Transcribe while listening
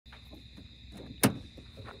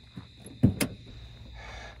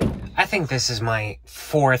think this is my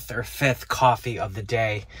 4th or 5th coffee of the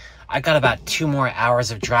day. I got about 2 more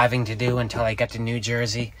hours of driving to do until I get to New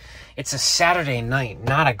Jersey. It's a Saturday night,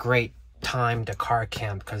 not a great time to car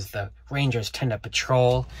camp because the Rangers tend to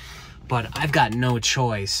patrol, but I've got no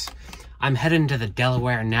choice. I'm heading to the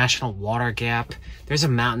Delaware National Water Gap. There's a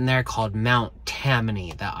mountain there called Mount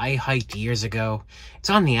Tammany that I hiked years ago. It's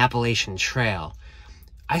on the Appalachian Trail.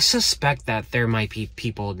 I suspect that there might be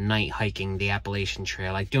people night hiking the Appalachian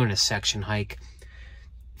Trail, like doing a section hike.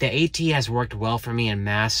 The AT has worked well for me in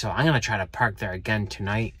Mass, so I'm going to try to park there again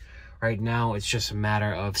tonight. Right now, it's just a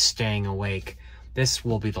matter of staying awake. This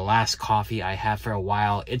will be the last coffee I have for a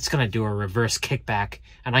while. It's going to do a reverse kickback,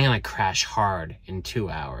 and I'm going to crash hard in 2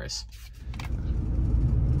 hours.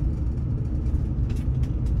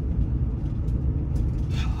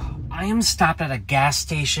 I am stopped at a gas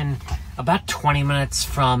station about 20 minutes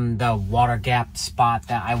from the water gap spot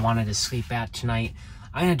that I wanted to sleep at tonight.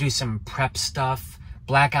 I'm going to do some prep stuff,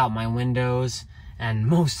 black out my windows, and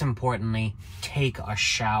most importantly, take a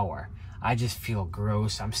shower. I just feel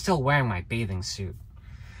gross. I'm still wearing my bathing suit.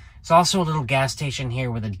 There's also a little gas station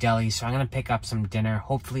here with a deli, so I'm going to pick up some dinner.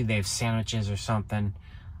 Hopefully they have sandwiches or something.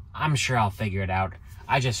 I'm sure I'll figure it out.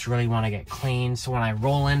 I just really want to get clean, so when I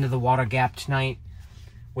roll into the water gap tonight,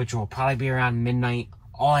 which will probably be around midnight,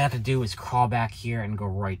 all I have to do is crawl back here and go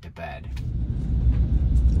right to bed.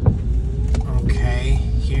 Okay,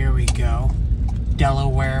 here we go.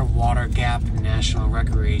 Delaware Water Gap National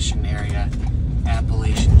Recreation Area,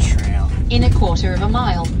 Appalachian Trail. In a 1/4 of a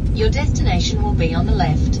mile, your destination will be on the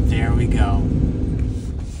left. There we go.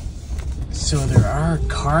 So there are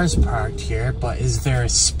cars parked here, but is there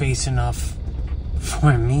space enough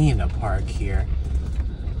for me to park here?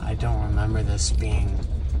 I don't remember this being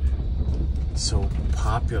so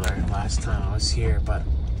popular last time I was here, but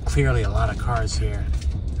clearly a lot of cars here.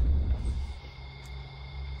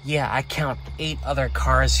 Yeah, I count 8 other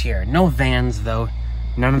cars here. No vans though.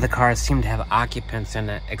 None of the cars seem to have occupants in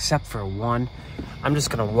it except for one. I'm just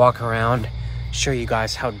gonna walk around, show you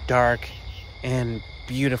guys how dark and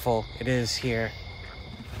beautiful it is here.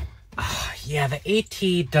 Yeah, the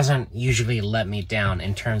AT doesn't usually let me down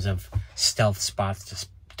in terms of stealth spots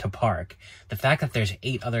to park. The fact that there's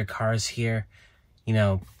 8 other cars here, you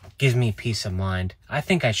know, gives me peace of mind. I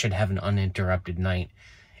think I should have an uninterrupted night.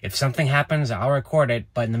 If something happens, I'll record it,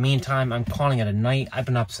 but in the meantime, I'm calling it a night. I've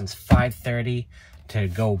been up since 5:30 to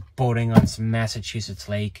go boating on some Massachusetts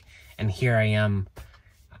lake, and here I am.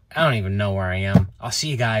 I don't even know where I am. I'll see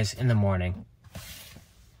you guys in the morning.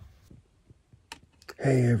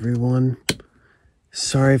 Hey everyone.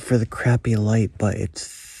 Sorry for the crappy light, but it's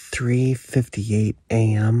 3:58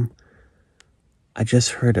 a.m. I just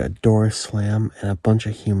heard a door slam and a bunch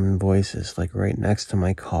of human voices like right next to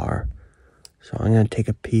my car. So I'm going to take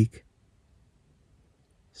a peek,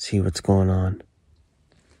 see what's going on.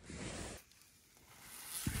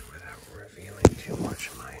 Without revealing too much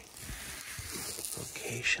of my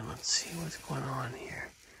location, let's see what's going on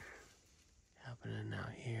here. Happening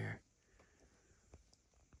out here.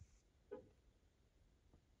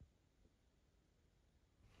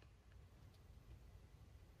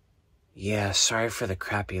 Yeah, sorry for the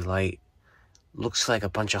crappy light. Looks like a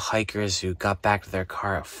bunch of hikers who got back to their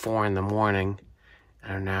car at 4 in the morning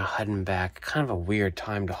and are now heading back. Kind of a weird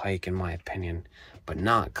time to hike in my opinion, but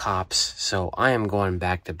not cops, so I am going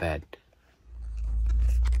back to bed.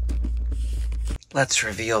 Let's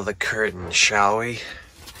reveal the curtain, shall we?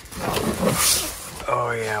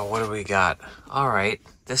 Oh yeah, what do we got? Alright,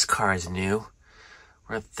 this car is new.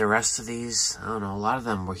 Where the rest of these, I don't know, a lot of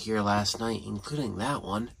them were here last night, including that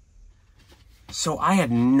one. So I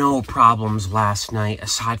had no problems last night,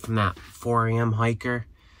 aside from that 4 a.m. hiker.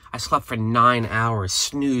 I slept for 9 hours,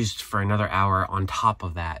 snoozed for another hour on top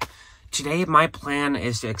of that. Today, my plan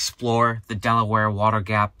is to explore the Delaware Water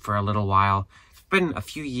Gap for a little while. It's been a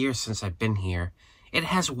few years since I've been here. It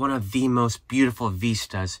has one of the most beautiful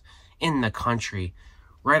vistas in the country,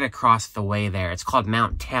 right across the way there. It's called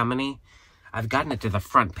Mount Tammany. I've gotten it to the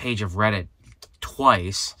front page of Reddit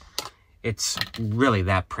twice. It's really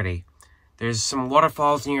that pretty. There's some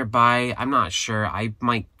waterfalls nearby. I'm not sure. I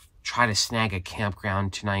might try to snag a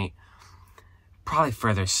campground tonight. Probably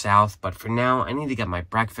further south, but for now, I need to get my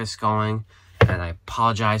breakfast going. And I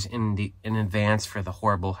apologize in advance for the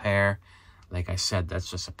horrible hair. Like I said, that's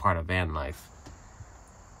just a part of van life.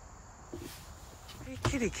 Hey,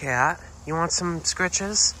 kitty cat. You want some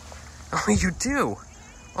scritches? Oh, you do?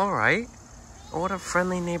 All right. Oh, what a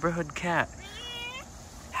friendly neighborhood cat.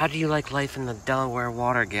 How do you like life in the Delaware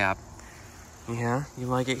Water Gap? Yeah, you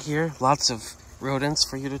like it here? Lots of rodents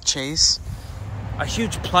for you to chase. A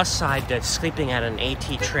huge plus side to sleeping at an AT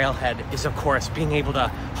trailhead is, of course, being able to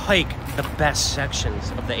hike the best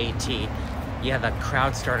sections of the AT. Yeah, the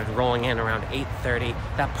crowd started rolling in around 8:30.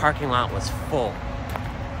 That parking lot was full.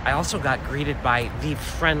 I also got greeted by the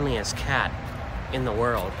friendliest cat in the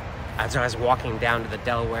world as I was walking down to the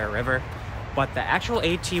Delaware River. But the actual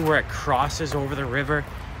AT where it crosses over the river,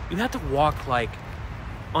 you have to walk like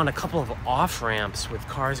on a couple of off-ramps with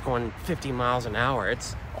cars going 50 miles an hour.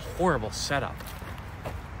 It's a horrible setup.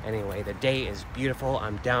 Anyway, the day is beautiful.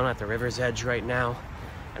 I'm down at the river's edge right now,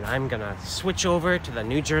 and I'm gonna switch over to the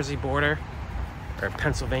New Jersey border, or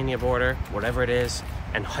Pennsylvania border, whatever it is,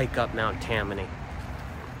 and hike up Mount Tammany.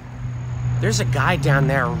 There's a guy down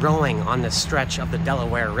there rowing on this stretch of the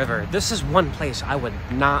Delaware River. This is one place I would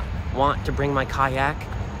not want to bring my kayak.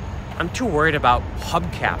 I'm too worried about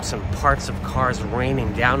hubcaps and parts of cars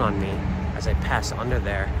raining down on me as I pass under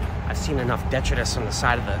there. I've seen enough detritus on the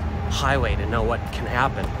side of the highway to know what can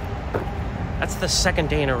happen. That's the second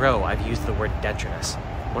day in a row I've used the word detritus.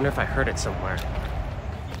 Wonder if I heard it somewhere.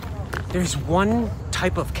 There's one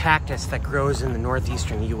type of cactus that grows in the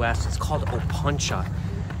northeastern US. It's called opuntia.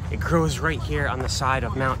 It grows right here on the side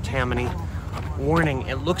of Mount Tammany. Warning,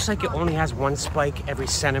 it looks like it only has one spike every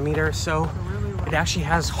centimeter or so. It actually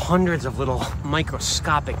has hundreds of little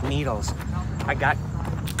microscopic needles. I got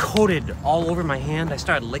coated all over my hand. I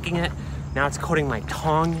started licking it. Now it's coating my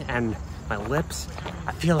tongue and my lips.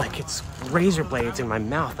 I feel like it's razor blades in my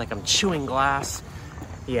mouth, like I'm chewing glass.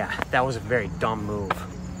 Yeah, that was a very dumb move.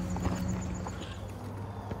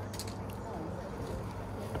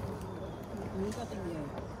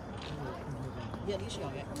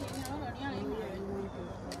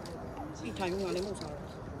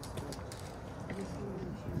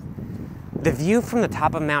 The view from the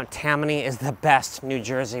top of Mount Tammany is the best New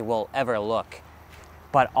Jersey will ever look.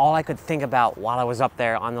 But all I could think about while I was up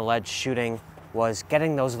there on the ledge shooting was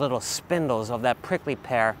getting those little spindles of that prickly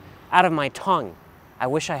pear out of my tongue. I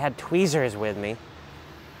wish I had tweezers with me.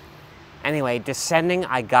 Anyway, descending,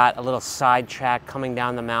 I got a little sidetrack coming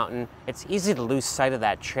down the mountain. It's easy to lose sight of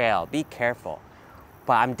that trail. Be careful.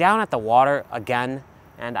 But I'm down at the water again,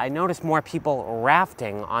 and I noticed more people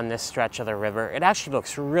rafting on this stretch of the river. It actually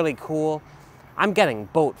looks really cool. I'm getting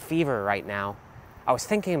boat fever right now. I was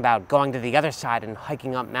thinking about going to the other side and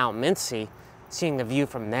hiking up Mount Mincy, seeing the view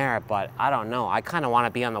from there, but I don't know. I kind of want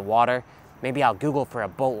to be on the water. Maybe I'll Google for a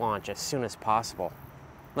boat launch as soon as possible.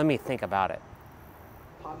 Let me think about it.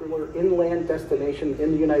 Popular inland destination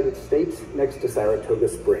in the United States next to Saratoga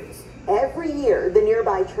Springs. Every year, the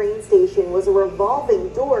nearby train station was a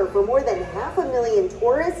revolving door for more than 500,000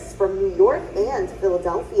 tourists from New York and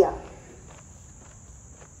Philadelphia.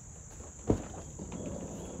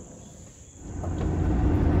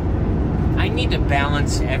 I need to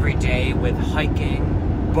balance every day with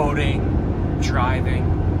hiking, boating,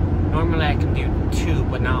 driving. Normally I can do 2,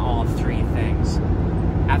 but not all 3 things.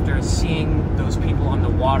 After seeing those people on the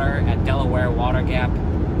water at Delaware Water Gap,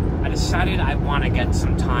 I decided I want to get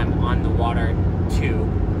some time on the water too.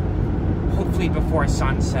 Hopefully before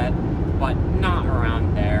sunset, but not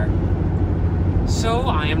around there. So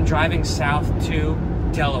I am driving south to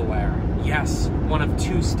Delaware. Yes, one of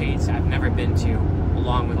 2 states I've never been to,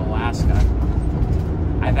 along with Alaska.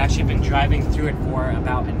 I've actually been driving through it for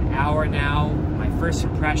about an hour now. My first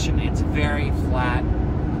impression, it's very flat.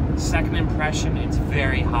 Second impression, it's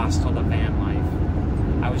very hostile to van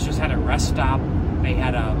life. I was just at a rest stop. They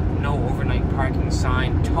had a no overnight parking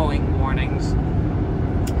sign, towing warnings.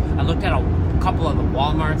 I looked at a couple of the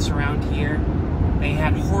Walmarts around here. They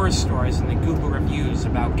had horror stories in the Google reviews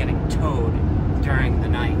about getting towed during the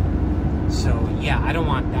night. So yeah, I don't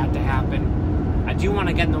want that to happen. I do want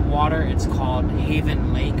to get in the water. It's called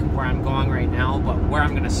Haven Lake, where I'm going right now, but where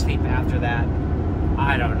I'm going to sleep after that,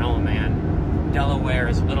 I don't know, man. Delaware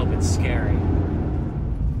is a little bit scary.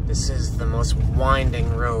 This is the most winding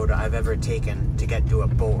road I've ever taken to get to a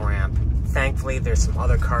boat ramp. Thankfully, there's some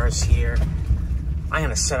other cars here. I'm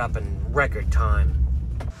gonna set up in record time.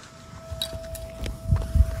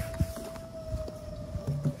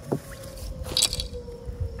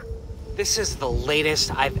 This is the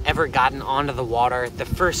latest I've ever gotten onto the water. The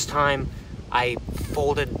first time I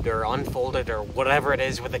folded or unfolded or whatever it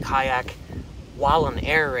is with the kayak while an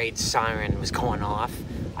air raid siren was going off.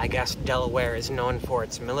 I guess Delaware is known for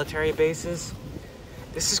its military bases.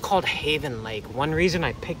 This is called Haven Lake. One reason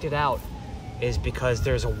I picked it out is because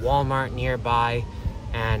there's a Walmart nearby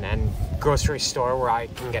and grocery store where I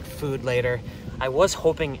can get food later. I was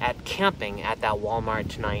hoping at camping at that Walmart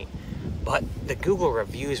tonight, but the Google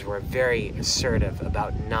reviews were very assertive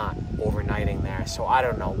about not overnighting there, so I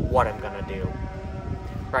don't know what I'm gonna do.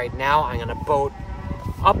 Right now, I'm gonna boat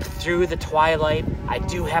up through the twilight. I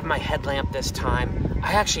do have my headlamp this time.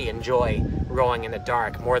 I actually enjoy rowing in the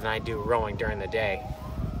dark more than I do rowing during the day.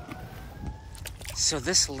 So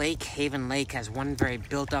this lake, Haven Lake, has one very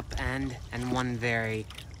built-up end and one very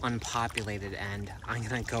unpopulated end. I'm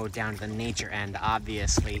gonna go down to the nature end,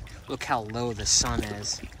 obviously. Look how low the sun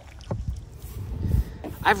is.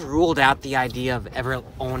 I've ruled out the idea of ever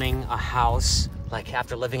owning a house, like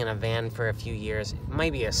after living in a van for a few years. It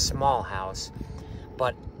might be a small house,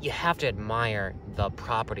 but you have to admire the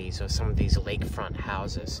properties of some of these lakefront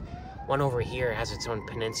houses. One over here has its own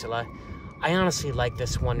peninsula. I honestly like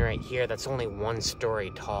this one right here that's only 1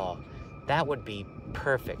 story tall. That would be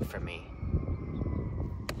perfect for me.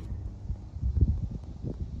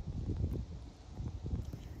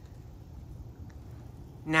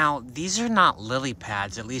 Now, these are not lily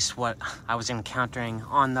pads, at least what I was encountering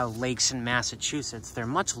on the lakes in Massachusetts. They're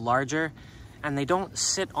much larger, and they don't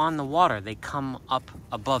sit on the water. They come up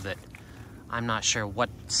above it. I'm not sure what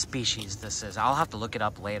species this is. I'll have to look it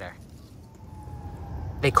up later.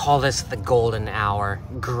 They call this the golden hour.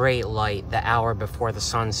 Great light, the hour before the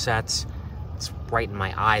sun sets. It's right in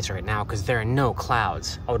my eyes right now because there are no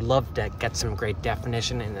clouds. I would love to get some great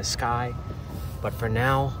definition in the sky. But for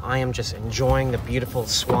now, I am just enjoying the beautiful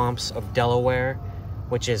swamps of Delaware,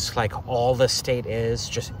 which is like all the state is,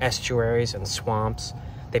 just estuaries and swamps.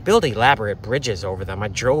 They build elaborate bridges over them. I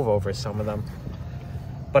drove over some of them.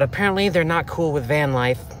 But apparently they're not cool with van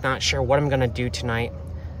life. Not sure what I'm gonna do tonight.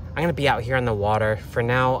 I'm gonna be out here on the water. For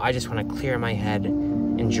now, I just wanna clear my head,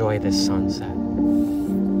 enjoy this sunset.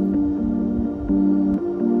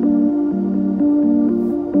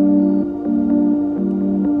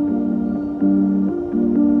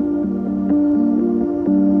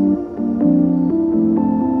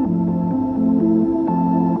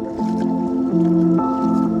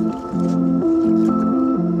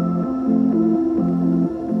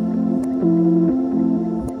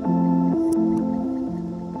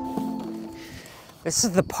 This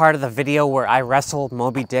is the part of the video where I wrestled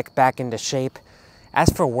Moby Dick back into shape. As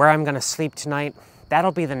for where I'm gonna sleep tonight,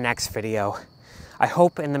 that'll be the next video. I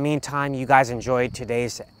hope in the meantime you guys enjoyed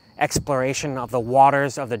today's exploration of the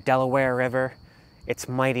waters of the Delaware River, its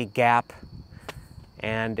mighty gap,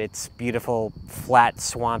 and its beautiful, flat,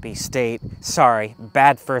 swampy state. Sorry,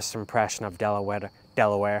 bad first impression of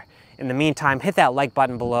Delaware. In the meantime, hit that like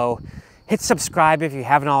button below. Hit subscribe if you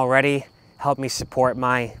haven't already. Help me support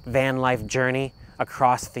my van life journey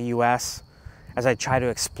across the US as I try to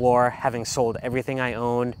explore, having sold everything I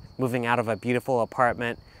owned, moving out of a beautiful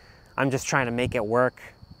apartment. I'm just trying to make it work.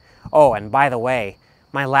 Oh, and by the way,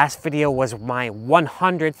 my last video was my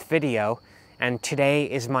 100th video, and today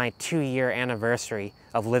is my 2-year anniversary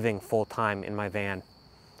of living full-time in my van.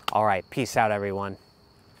 All right, peace out, everyone.